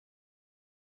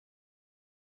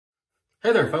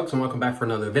Hey there folks, and welcome back for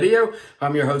another video.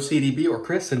 I'm your host CDB or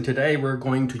Chris, and today we're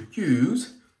going to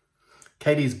use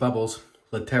Catie's Bubbles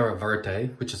Terre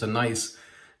Verte, which is a nice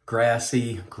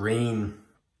grassy green,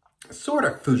 sort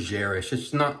of fougere-ish.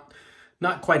 It's not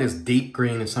quite as deep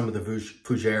green as some of the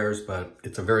fougères, but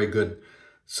it's a very good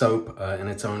soap in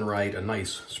its own right, a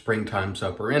nice springtime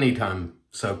soap or anytime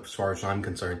soap as far as I'm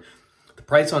concerned. The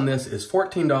price on this is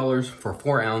 $14 for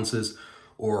 4 ounces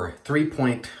or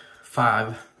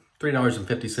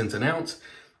 $3.50 an ounce.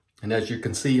 And as you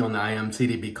can see on the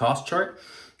IMCDB cost chart,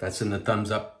 that's in the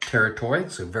thumbs up territory,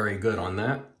 so very good on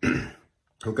that.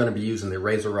 We're going to be using the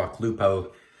RazoRock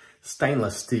Lupo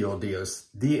stainless steel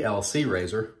DLC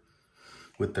razor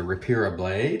with the Rapira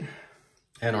blade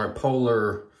and our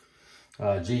Polar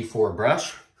G4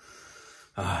 brush.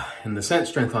 And the scent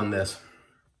strength on this,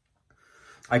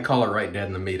 I call it right dead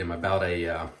in the medium, about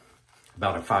a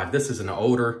 5. This is an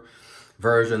older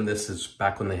version. This is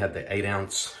back when they had the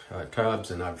 8-ounce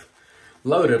tubs, and I've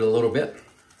loaded a little bit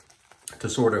to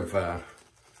sort of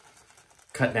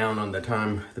cut down on the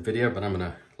time of the video, but I'm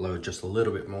gonna load just a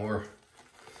little bit more.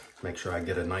 Make sure I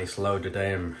get a nice load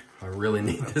today. I really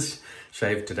need this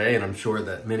shave today, and I'm sure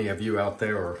that many of you out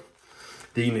there are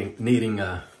needing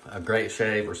a great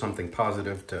shave or something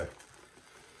positive to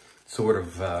sort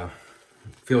of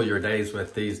fill your days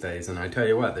with these days. And I tell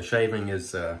you what, the shaving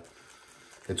is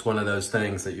it's one of those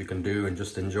things that you can do and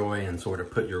just enjoy and sort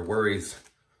of put your worries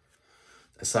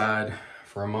aside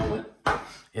for a moment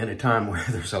in a time where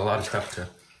there's a lot of stuff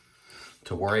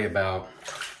to worry about,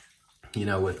 you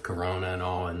know, with Corona and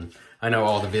all. And I know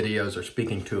all the videos are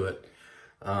speaking to it,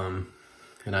 and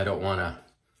I don't want to,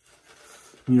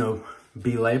 you know,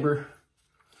 belabor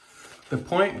the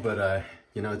point, but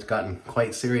you know, it's gotten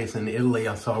quite serious. In Italy,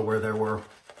 I saw where there were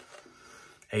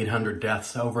 800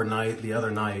 deaths overnight the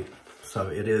other night. So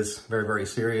it is very, very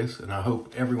serious, and I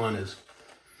hope everyone is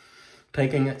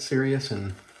taking it serious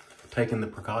and taking the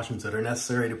precautions that are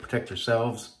necessary to protect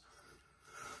yourselves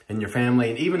and your family,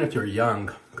 and even if you're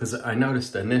young, because I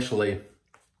noticed initially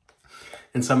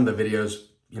in some of the videos,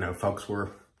 you know, folks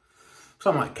were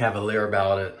somewhat cavalier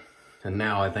about it, and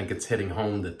now I think it's hitting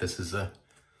home that this is an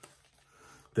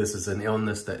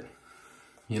illness that,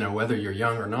 you know, whether you're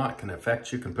young or not, can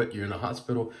affect you, can put you in a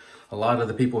hospital. A lot of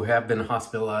the people who have been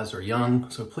hospitalized are young,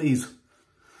 so please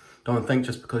don't think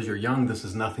just because you're young, this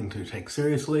is nothing to take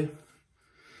seriously.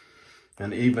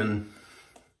 And even,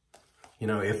 you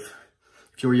know, if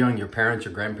you were young, your parents,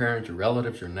 your grandparents, your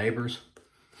relatives, your neighbors,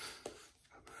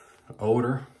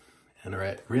 older and are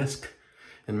at risk,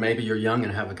 and maybe you're young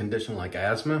and have a condition like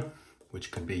asthma,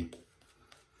 which could be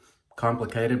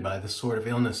complicated by this sort of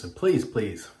illness. So please,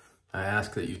 please, I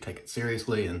ask that you take it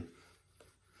seriously and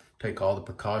take all the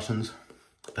precautions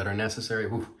that are necessary.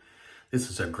 Ooh,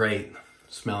 this is a great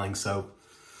smelling soap.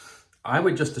 I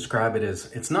would just describe it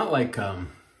as, it's not like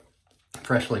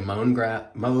freshly mowed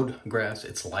grass.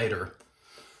 It's lighter.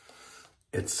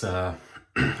 It's I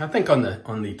think on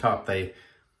the top,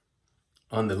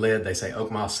 on the lid they say oak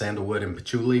moss, sandalwood, and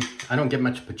patchouli. I don't get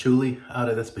much patchouli out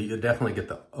of this, but you definitely get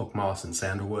the oak moss and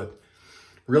sandalwood.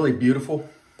 Really beautiful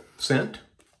scent,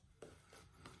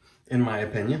 in my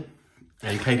opinion.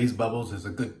 And Catie's Bubbles is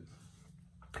a good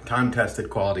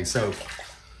time-tested quality soap.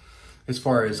 As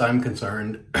far as I'm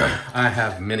concerned, I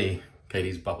have many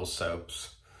Catie's Bubbles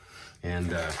soaps,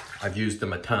 and I've used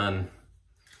them a ton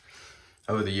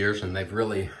over the years, and they've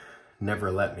really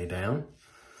never let me down.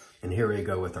 And here we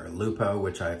go with our Lupo,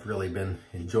 which I've really been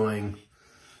enjoying.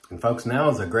 And folks,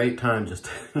 now is a great time just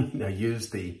to, you know,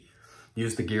 use the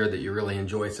gear that you really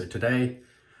enjoy. So today,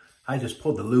 I just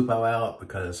pulled the Lupo out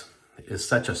because is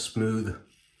such a smooth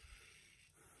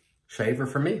shaver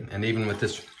for me. And even with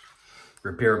this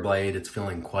Rapira blade, it's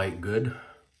feeling quite good.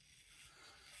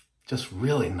 Just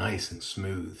really nice and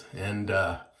smooth. And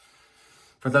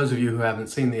for those of you who haven't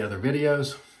seen the other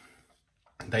videos,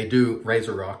 they do,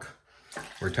 RazoRock,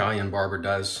 or Italian barber,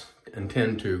 does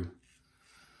intend to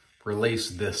release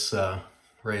this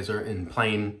razor in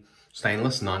plain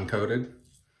stainless, non-coated.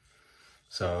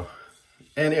 So,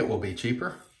 and it will be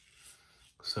cheaper.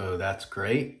 So that's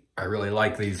great. I really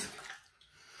like these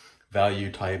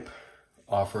value type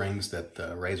offerings that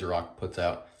RazoRock puts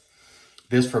out.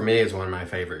 This for me is one of my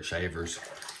favorite shavers.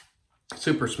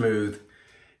 Super smooth.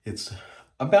 It's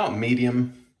about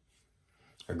medium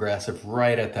aggressive,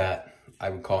 right at that I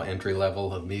would call entry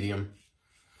level of medium.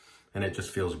 And it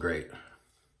just feels great.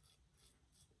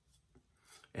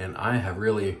 And I have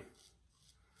really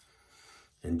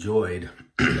enjoyed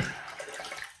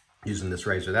using this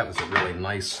razor. That was a really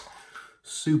nice,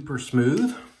 super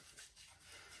smooth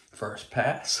first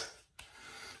pass,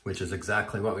 which is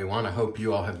exactly what we want. I hope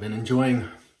you all have been enjoying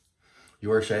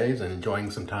your shaves and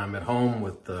enjoying some time at home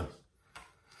with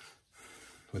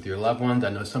your loved ones. I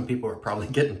know some people are probably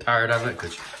getting tired of it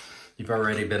because you've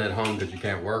already been at home because you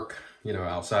can't work, you know,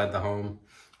 outside the home,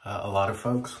 a lot of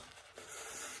folks.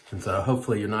 And so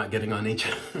hopefully you're not getting on each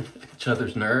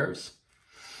other's nerves.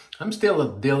 I'm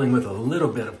still dealing with a little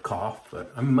bit of cough,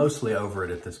 but I'm mostly over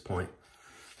it at this point.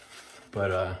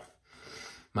 But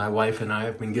my wife and I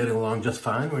have been getting along just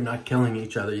fine. We're not killing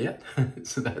each other yet,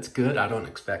 so that's good. I don't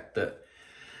expect that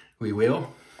we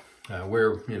will.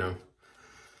 We're, you know,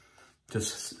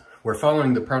 we're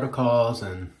following the protocols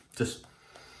and just,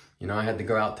 you know, I had to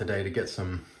go out today to get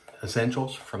some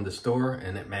essentials from the store,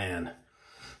 and man,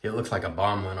 it looks like a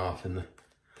bomb went off in the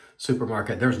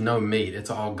supermarket. There's no meat. It's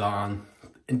all gone.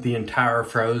 The entire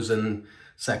frozen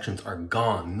sections are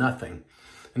gone. Nothing.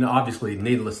 And obviously,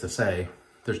 needless to say,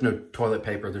 there's no toilet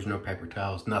paper. There's no paper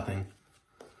towels. Nothing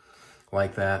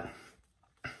like that.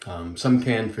 Some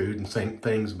canned food and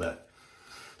things, but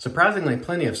surprisingly,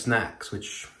 plenty of snacks,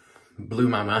 which blew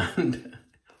my mind.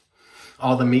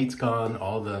 All the meat's gone,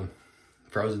 all the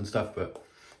frozen stuff, but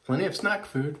plenty of snack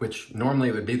food, which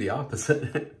normally would be the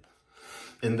opposite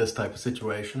in this type of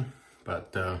situation.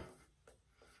 But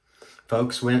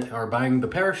folks are buying the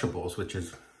perishables, which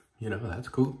is, you know, that's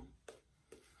cool.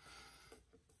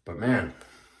 But man,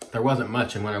 there wasn't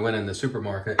much. And when I went in the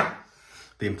supermarket,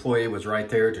 the employee was right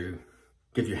there to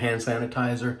give you hand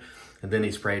sanitizer. And then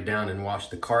he sprayed down and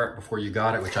washed the cart before you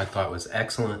got it, which I thought was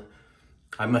excellent.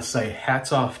 I must say,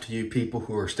 hats off to you people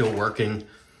who are still working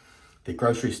the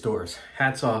grocery stores.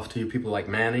 Hats off to you people like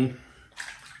Manny,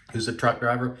 who's a truck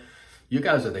driver. You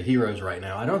guys are the heroes right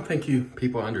now. I don't think you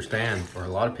people understand, or a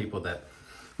lot of people, that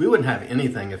we wouldn't have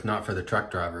anything if not for the truck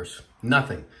drivers.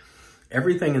 Nothing.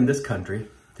 Everything in this country,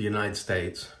 the United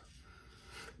States,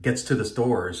 gets to the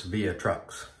stores via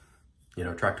trucks, you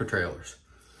know, tractor trailers.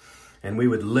 And we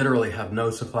would literally have no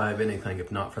supply of anything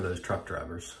if not for those truck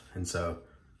drivers. And so,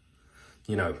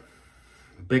 you know,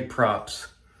 big props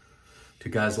to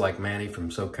guys like Manny from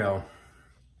SoCal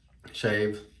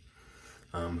Shave,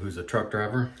 who's a truck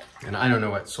driver. And I don't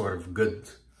know what sort of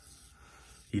goods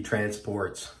he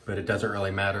transports, but it doesn't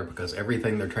really matter because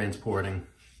everything they're transporting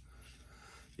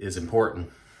is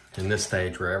important in this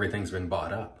stage where everything's been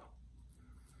bought up.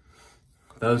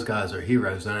 Those guys are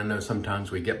heroes, and I know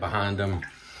sometimes we get behind them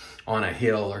on a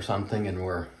hill or something and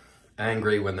we're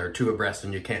angry when they're too abreast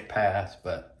and you can't pass,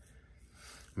 but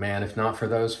man, if not for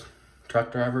those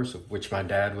truck drivers, of which my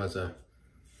dad was a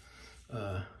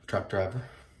truck driver,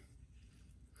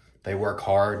 they work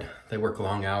hard, they work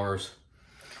long hours,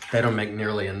 they don't make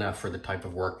nearly enough for the type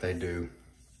of work they do.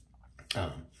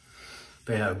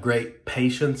 They have great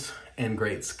patience and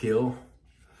great skill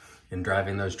in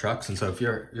driving those trucks. And so if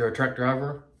you're a truck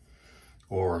driver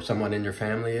or someone in your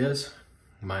family is,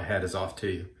 my hat is off to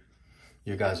you.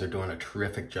 You guys are doing a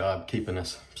terrific job keeping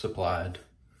us supplied.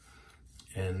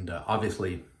 And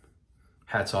obviously,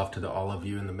 hats off to all of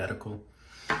you in the medical,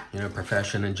 you know,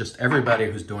 profession, and just everybody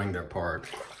who's doing their part.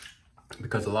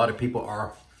 Because a lot of people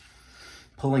are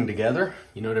pulling together,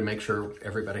 you know, to make sure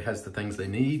everybody has the things they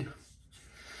need.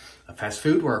 Fast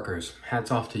food workers,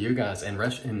 hats off to you guys, and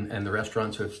the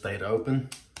restaurants who have stayed open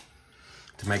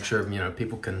to make sure, you know,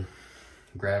 people can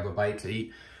grab a bite to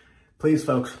eat. Please,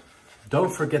 folks,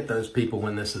 don't forget those people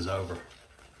when this is over,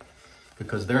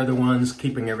 because they're the ones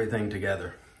keeping everything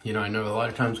together. You know, I know a lot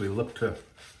of times we look to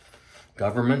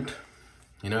government,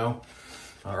 you know,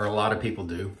 or a lot of people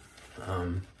do.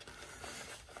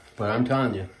 But I'm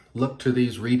telling you, look to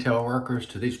these retail workers,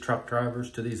 to these truck drivers,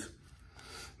 to these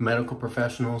medical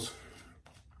professionals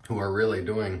who are really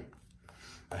doing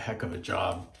a heck of a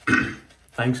job.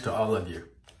 Thanks to all of you.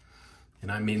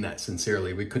 And I mean that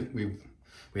sincerely.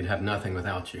 We'd have nothing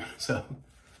without you. So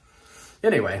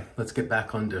anyway, let's get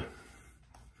back onto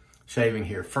shaving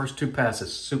here. First two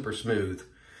passes, super smooth.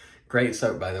 Great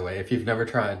soap, by the way. If you've never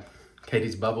tried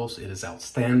Catie's Bubbles, it is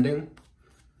outstanding.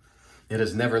 It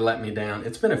has never let me down.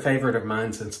 It's been a favorite of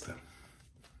mine since the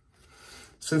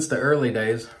early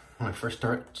days when I first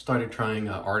started trying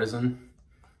artisan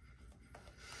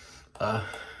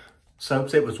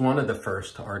soaps. It was one of the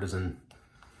first artisan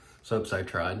soaps I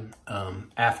tried.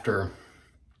 After,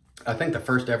 I think the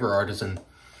first ever artisan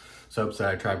soaps that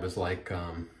I tried was like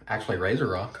actually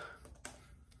RazoRock.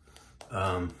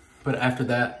 But after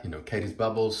that, you know, Catie's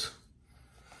Bubbles,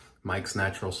 Mike's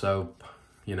Natural Soap,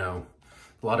 you know,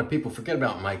 a lot of people forget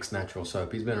about Mike's Natural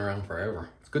Soap. He's been around forever.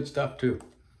 It's good stuff too.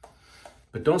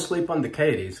 But don't sleep on the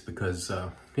Catie's, because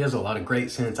he has a lot of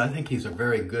great scents. I think he's a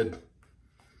very good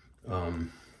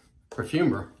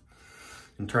perfumer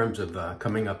in terms of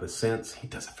coming up with scents. He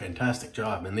does a fantastic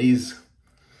job. And these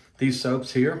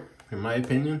soaps here, in my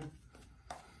opinion,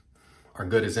 are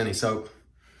good as any soap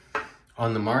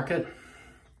on the market.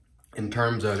 In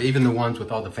terms of even the ones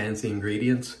with all the fancy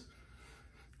ingredients,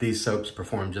 these soaps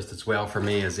perform just as well for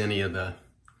me as any of the,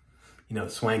 you know,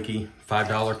 swanky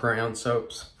 $5 per ounce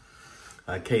soaps.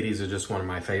 Catie's are just one of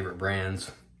my favorite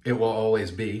brands. It will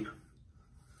always be,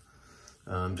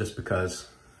 just because,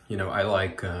 you know, I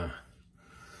like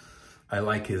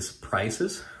his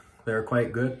prices. They're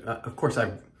quite good. Of course,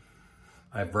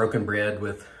 I've broken bread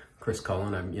with Chris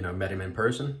Cullen. I've, you know, met him in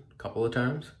person a couple of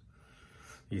times.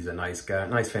 He's a nice guy,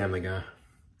 nice family guy.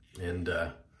 And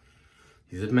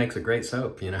he just makes a great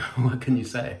soap, you know, what can you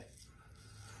say?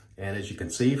 And as you can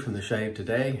see from the shave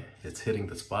today, it's hitting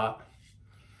the spot.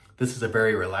 This is a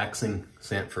very relaxing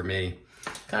scent for me.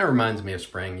 Kind of reminds me of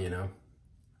spring, you know.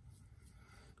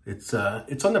 It's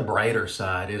on the brighter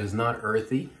side. It is not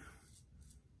earthy,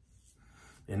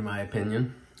 in my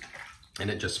opinion. And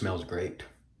it just smells great.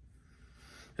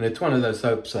 And it's one of those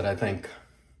soaps that I think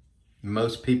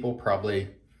most people probably,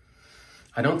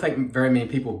 I don't think very many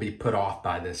people will be put off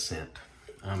by this scent.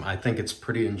 I think it's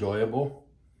pretty enjoyable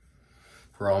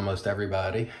for almost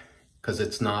everybody because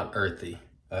it's not earthy,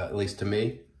 at least to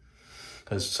me.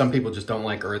 Because some people just don't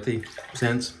like earthy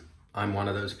scents. I'm one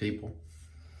of those people.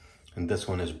 And this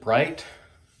one is bright,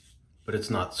 but it's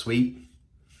not sweet.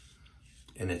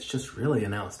 And it's just really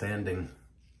an outstanding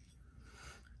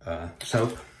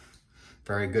soap.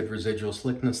 Very good residual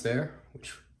slickness there,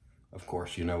 which of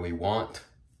course, you know, we want.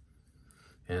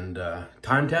 And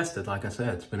time tested, like I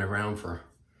said, it's been around for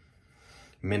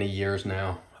many years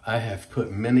now. I have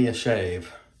put many a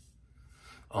shave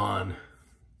on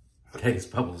Catie's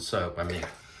Bubbles soap. I mean,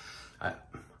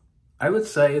 I would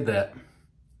say that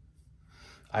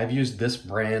I've used this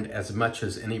brand as much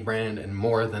as any brand and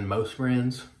more than most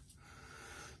brands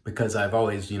because I've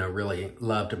always, you know, really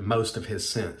loved most of his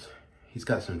scents. He's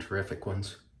got some terrific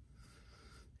ones.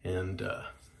 And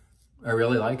I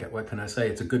really like it. What can I say?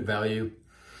 It's a good value,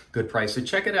 good price. So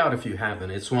check it out if you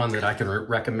haven't. It's one that I can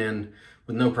recommend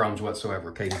with no problems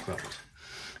whatsoever, Catie's Bubbles.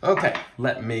 Okay,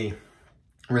 let me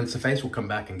rinse the face. We'll come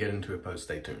back and get into it post.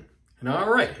 Stay tuned. And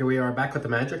all right, here we are back with the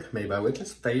magic made by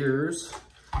witches. Thayer's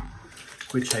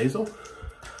Witch Hazel.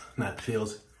 That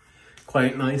feels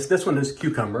quite nice. This one is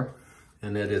cucumber,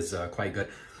 and it is quite good.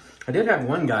 I did have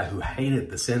one guy who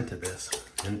hated the scent of this,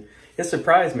 and it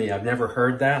surprised me. I've never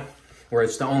heard that, or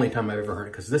it's the only time I've ever heard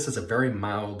it, because this is a very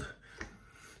mild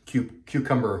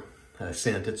cucumber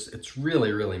scent. It's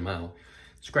really, really mild.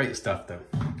 It's great stuff, though.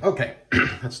 Okay,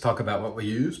 let's talk about what we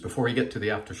use before we get to the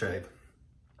aftershave.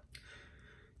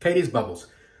 Catie's Bubbles,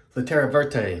 the Terre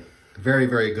Verte, very,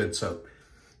 very good soap.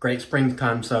 Great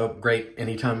springtime soap, great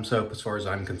anytime soap as far as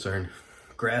I'm concerned.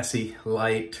 Grassy,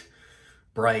 light,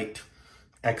 bright,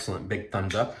 excellent, big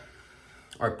thumbs up.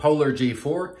 Our Polar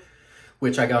G4,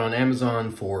 which I got on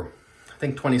Amazon for, I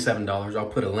think, $27. I'll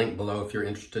put a link below if you're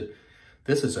interested.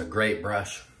 This is a great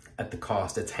brush at the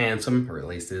cost. It's handsome, or at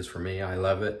least it is for me. I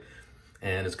love it.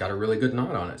 And it's got a really good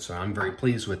knot on it, so I'm very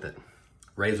pleased with it.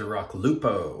 RazoRock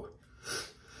Lupo,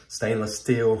 stainless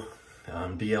steel,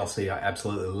 DLC. I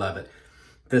absolutely love it.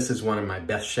 This is one of my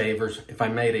best shavers. If I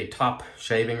made a top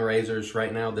shaving razors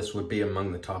right now, this would be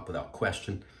among the top without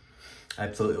question. I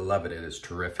absolutely love it. It is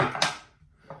terrific.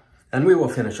 And we will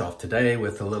finish off today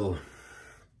with a little,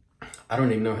 I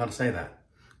don't even know how to say that.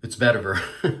 It's Vetyver.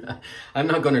 I'm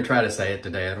not going to try to say it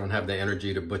today. I don't have the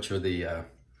energy to butcher the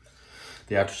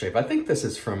aftershave. I think this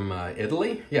is from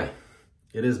Italy. Yeah,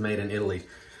 it is made in Italy.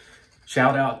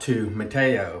 Shout out to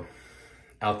Matteo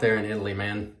out there in Italy,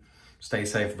 man. Stay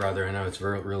safe, brother. I know it's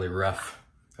really rough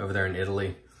over there in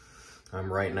Italy.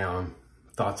 Right now,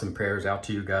 thoughts and prayers out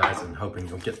to you guys, and hoping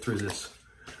you'll get through this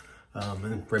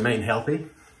and remain healthy.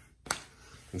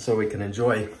 And so we can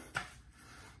enjoy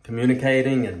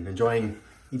communicating and enjoying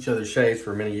each other's shaves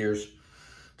for many years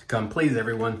to come. Please,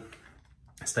 everyone,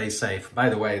 stay safe. By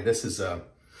the way, this is a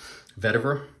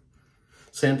Vetyver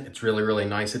scent. It's really, really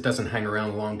nice. It doesn't hang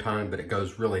around a long time, but it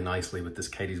goes really nicely with this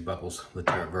Catie's Bubbles, the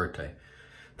Terre Verte.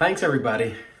 Thanks,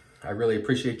 everybody. I really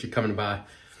appreciate you coming by.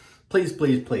 Please,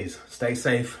 please, please stay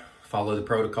safe, follow the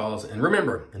protocols, and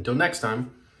remember, until next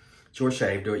time, it's your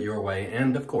shave, do it your way,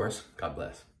 and of course, God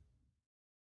bless.